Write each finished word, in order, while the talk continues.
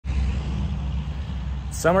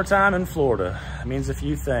Summertime in Florida means a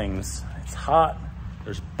few things. It's hot,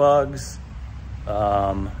 there's bugs,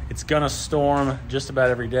 it's gonna storm just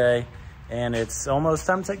about every day, and it's almost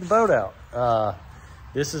time to take the boat out.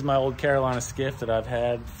 This is my old Carolina skiff that I've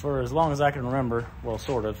had for as long as I can remember. Well,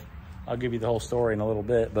 sort of. I'll give you the whole story in a little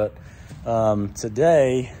bit, but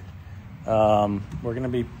today we're gonna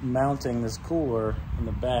be mounting this cooler in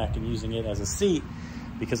the back and using it as a seat,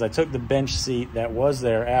 because I took the bench seat that was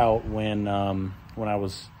there out when I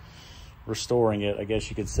was restoring it, I guess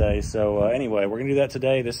you could say. So anyway, we're gonna do that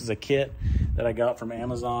today. This is a kit that I got from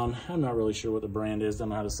Amazon. I'm not really sure what the brand is. I don't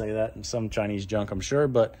know how to say that. And some Chinese junk, I'm sure,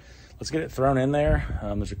 but let's get it thrown in there.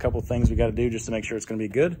 There's a couple things we gotta do just to make sure it's gonna be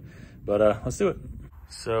good, but let's do it.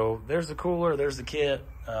 So there's the cooler, there's the kit.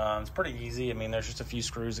 It's pretty easy. I mean, there's just a few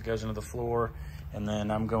screws that goes into the floor, and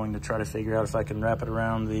then I'm going to try to figure out if I can wrap it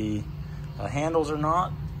around the handles or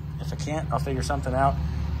not. If I can't, I'll figure something out.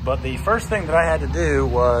 But the first thing that I had to do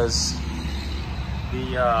was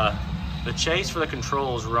the chase for the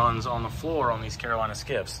controls runs on the floor on these Carolina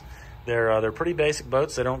skiffs. They're pretty basic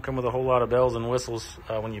boats. They don't come with a whole lot of bells and whistles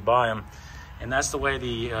when you buy them, and that's the way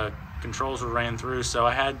the controls were ran through. So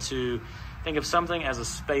I had to think of something as a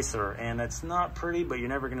spacer, and it's not pretty, but you're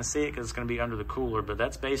never going to see it because it's going to be under the cooler. But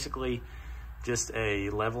that's basically just a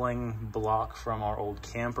leveling block from our old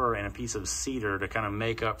camper and a piece of cedar to kind of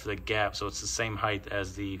make up for the gap, so it's the same height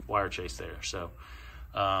as the wire chase there. So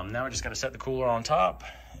now we just got to set the cooler on top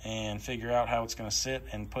and figure out how it's going to sit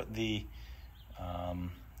and put the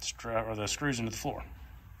the screws into the floor.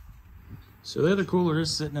 So the other cooler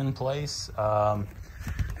is sitting in place.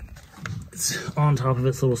 It's on top of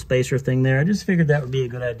its little spacer thing there. I just figured that would be a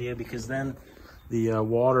good idea, because then the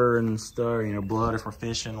water and stuff, blood, if we're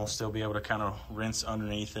fishing, we'll still be able to kind of rinse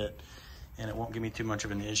underneath it, and it won't give me too much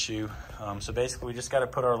of an issue. So basically, we just got to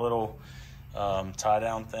put our little tie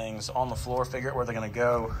down things on the floor, figure out where they're going to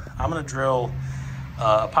go. I'm going to drill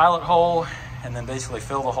a pilot hole and then basically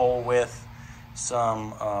fill the hole with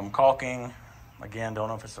some caulking. Again, don't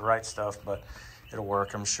know if it's the right stuff, but it'll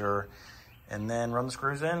work, I'm sure. And then run the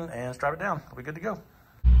screws in and strap it down. It'll be good to go.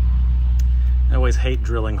 I always hate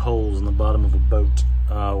drilling holes in the bottom of a boat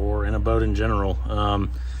or in a boat in general.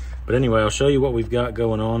 But anyway, I'll show you what we've got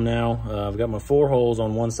going on now. I've got my 4 holes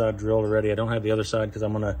on one side drilled already. I don't have the other side because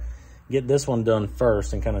I'm gonna get this one done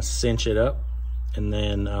first and kind of cinch it up, and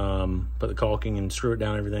then put the caulking and screw it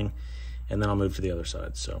down and everything, and then I'll move to the other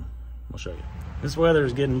side. So I'll show you. This weather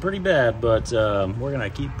is getting pretty bad, but we're gonna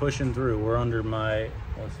keep pushing through. We're under my,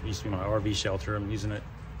 well, it used to be my RV shelter. I'm using it,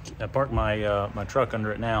 I parked my my truck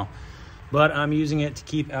under it now, but I'm using it to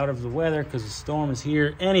keep out of the weather because the storm is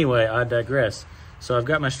here. Anyway, I digress. So I've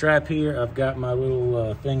got my strap here. I've got my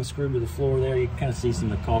little thing screwed to the floor there. You can kind of see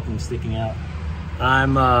some of the caulking sticking out.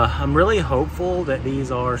 I'm really hopeful that these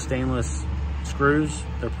are stainless screws.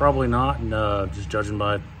 They're probably not, and just judging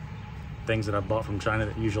by things that I've bought from China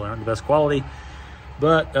that usually aren't the best quality.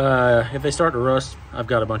 But if they start to rust, I've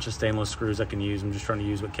got a bunch of stainless screws I can use. I'm just trying to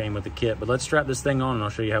use what came with the kit. But let's strap this thing on and I'll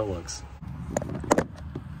show you how it looks.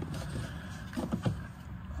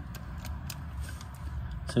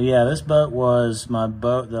 So yeah, this boat was my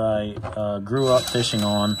boat that I grew up fishing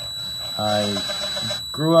on. I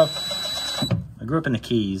grew up in the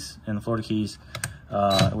Keys, in the Florida Keys.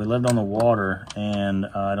 We lived on the water, and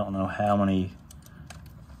I don't know how many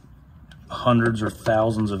hundreds or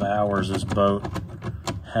thousands of hours this boat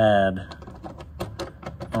had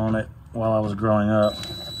on it while I was growing up,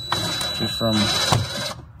 just from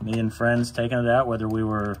me and friends taking it out, whether we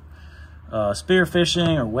were spear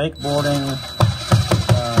fishing or wakeboarding.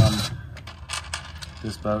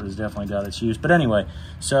 This boat has definitely got its use. But anyway,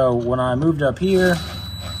 so when I moved up here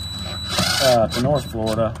to North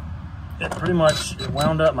Florida, it pretty much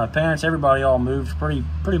wound up. My parents, everybody all moved pretty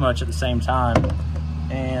much at the same time,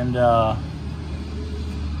 and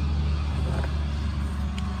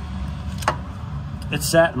it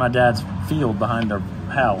sat in my dad's field behind our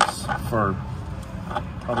house for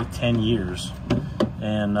probably 10 years.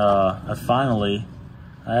 And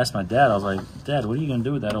I asked my dad, I was like, Dad, what are you gonna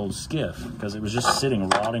do with that old skiff? Because it was just sitting,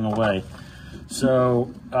 rotting away.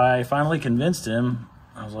 So I finally convinced him.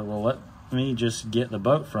 I was like, well, let me just get the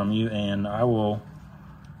boat from you, and I will,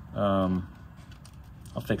 I'll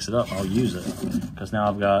fix it up, I'll use it. Because now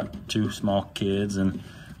I've got 2 small kids, and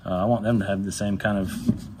I want them to have the same kind of,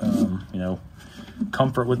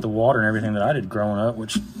 comfort with the water and everything that I did growing up,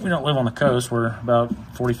 which we don't live on the coast. We're about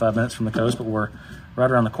 45 minutes from the coast, but we're right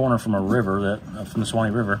around the corner from a river, from the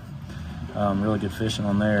Swanee River. Really good fishing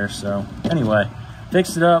on there. So anyway,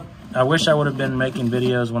 fixed it up. I wish I would have been making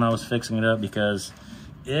videos when I was fixing it up, because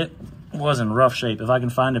it was in rough shape. If I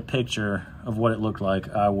can find a picture of what it looked like,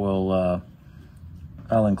 I will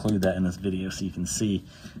I'll include that in this video so you can see,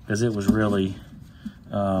 because it was really,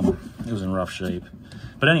 it was in rough shape.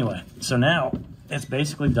 But anyway, so now it's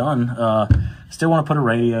basically done. Still want to put a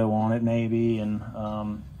radio on it maybe, and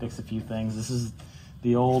fix a few things. This is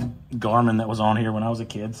the old Garmin that was on here when I was a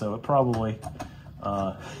kid, so it probably,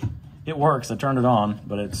 it works. I turned it on,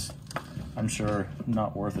 but it's, I'm sure,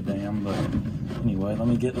 not worth a damn. But anyway, let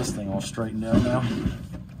me get this thing all straightened out now.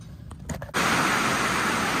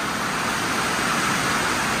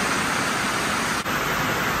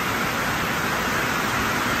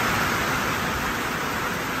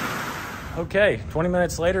 Okay, 20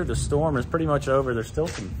 minutes later, the storm is pretty much over. There's still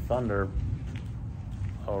some thunder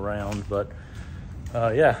all around, but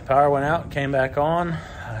yeah, power went out, came back on.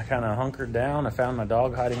 I kind of hunkered down. I found my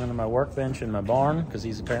dog hiding under my workbench in my barn because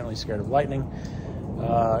he's apparently scared of lightning.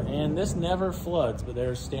 And this never floods, but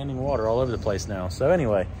there's standing water all over the place now. So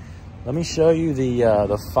anyway, let me show you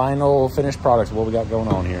the final finished product of what we got going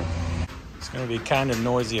on here. It's going to be kind of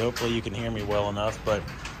noisy. Hopefully you can hear me well enough, but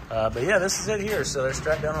yeah, this is it here. So they're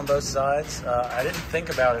strapped down on both sides. I didn't think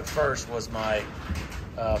about it first was my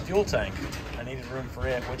fuel tank. I needed room for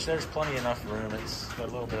it, which there's plenty enough room. It's got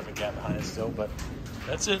a little bit of a gap behind it still, but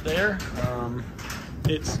that's it there.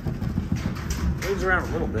 It moves around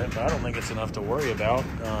a little bit, but I don't think it's enough to worry about.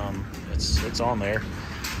 It's on there.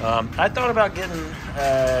 I thought about getting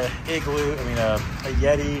Igloo, a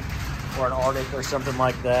Yeti or an Arctic or something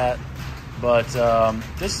like that. But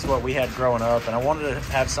this is what we had growing up, and I wanted to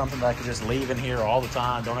have something that I could just leave in here all the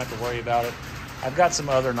time, don't have to worry about it. I've got some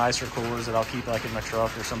other nicer coolers that I'll keep like in my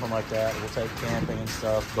truck or something like that. We'll take camping and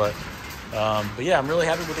stuff, but yeah, I'm really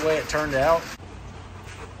happy with the way it turned out.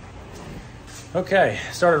 Okay,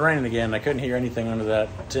 started raining again. I couldn't hear anything under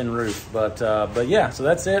that tin roof, but yeah, so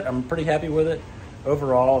that's it. I'm pretty happy with it.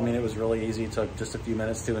 Overall, it was really easy. It took just a few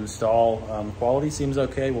minutes to install. Quality seems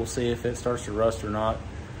okay. We'll see if it starts to rust or not.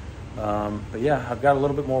 But yeah, I've got a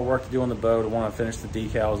little bit more work to do on the boat. I want to finish the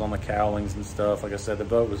decals on the cowlings and stuff. Like I said, the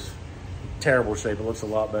boat was in terrible shape. It looks a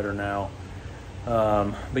lot better now.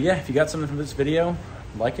 But yeah, if you got something from this video,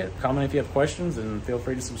 like it, comment if you have questions, and feel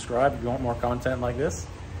free to subscribe if you want more content like this.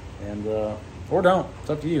 And or don't, it's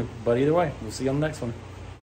up to you. But either way, we'll see you on the next one.